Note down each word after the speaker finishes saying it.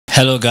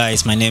Hello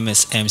guys, my name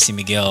is MC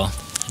Miguel,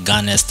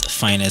 Ghana's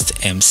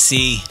finest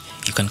MC.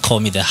 You can call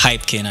me the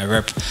Hype King. I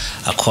rep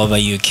Aquaba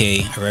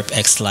UK, I rep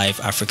X Live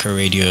Africa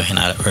Radio, and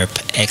I rep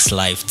X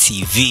Live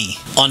TV.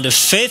 On the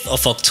 5th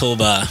of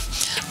October,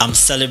 I'm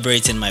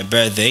celebrating my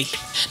birthday.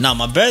 Now,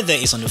 my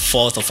birthday is on the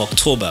 4th of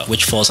October,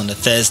 which falls on the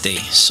Thursday.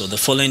 So the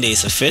following day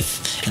is the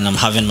 5th, and I'm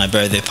having my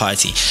birthday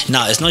party.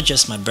 Now, it's not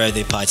just my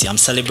birthday party. I'm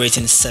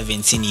celebrating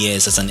 17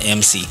 years as an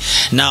MC.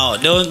 Now,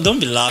 don't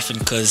be laughing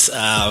because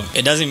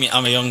it doesn't mean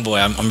I'm a young boy.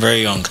 I'm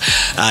very young.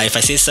 If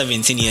I say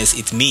 17 years,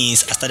 it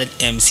means I started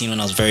MCing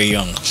when I was very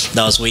young.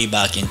 That was way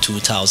back in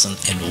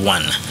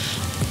 2001.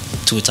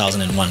 So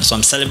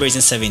I'm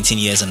celebrating 17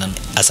 years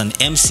as an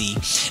MC,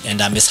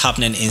 and it's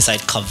happening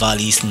inside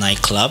Cavalli's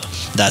nightclub.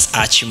 That's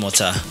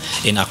Achimota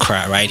in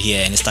Accra right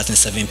here, and it's starting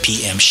 7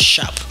 p.m.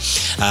 sharp.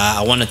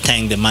 I want to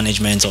thank the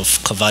management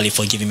of Cavalli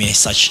for giving me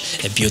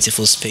such a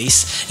beautiful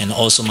space, and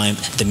also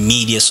the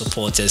media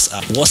supporters,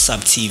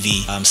 Watzup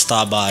TV,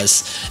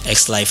 Starbars,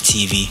 X Live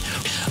TV,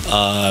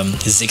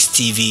 Zix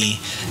TV,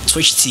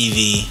 Twitch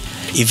TV,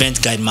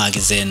 Event Guide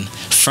Magazine,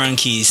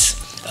 Frankie's,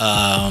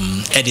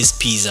 Eddie's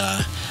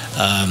Pizza,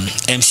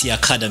 MC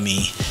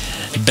Academy,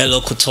 Bello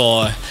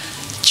Couture,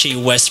 Chi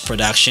West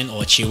Production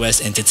or Chi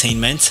West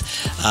Entertainment.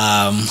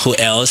 Who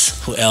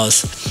else?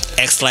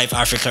 X Live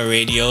Africa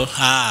Radio.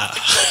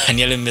 I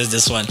nearly missed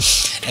this one.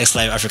 X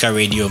Live Africa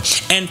Radio,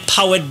 and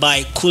powered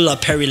by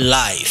Kula Perry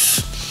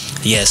Live.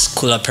 Yes,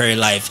 Kula Perry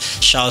Live.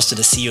 Shouts to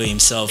the CEO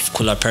himself,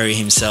 Kula Perry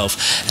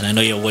himself. And I know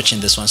you're watching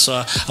this one,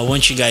 so I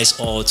want you guys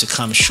all to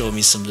come show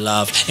me some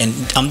love. And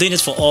I'm doing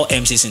this for all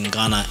MCs in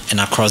Ghana and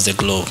across the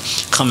globe.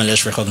 Come and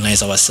let's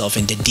recognize ourselves,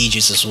 and the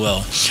DJs as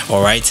well.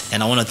 Alright?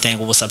 And I want to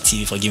thank Watzup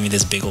TV for giving me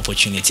this big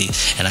opportunity.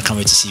 And I can't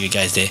wait to see you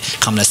guys there.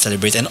 Come, let's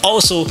celebrate. And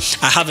also,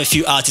 I have a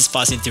few artists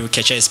passing through.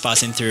 Kecha is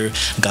passing through.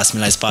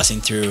 Gasmila is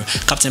passing through.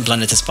 Captain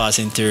Planet is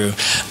passing through.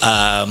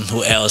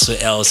 Who else?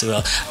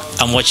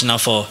 I'm watching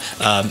out for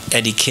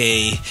Eddie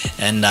K,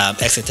 and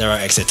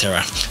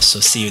etc.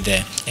 So see you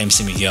there.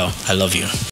 MC Miguel, I love you.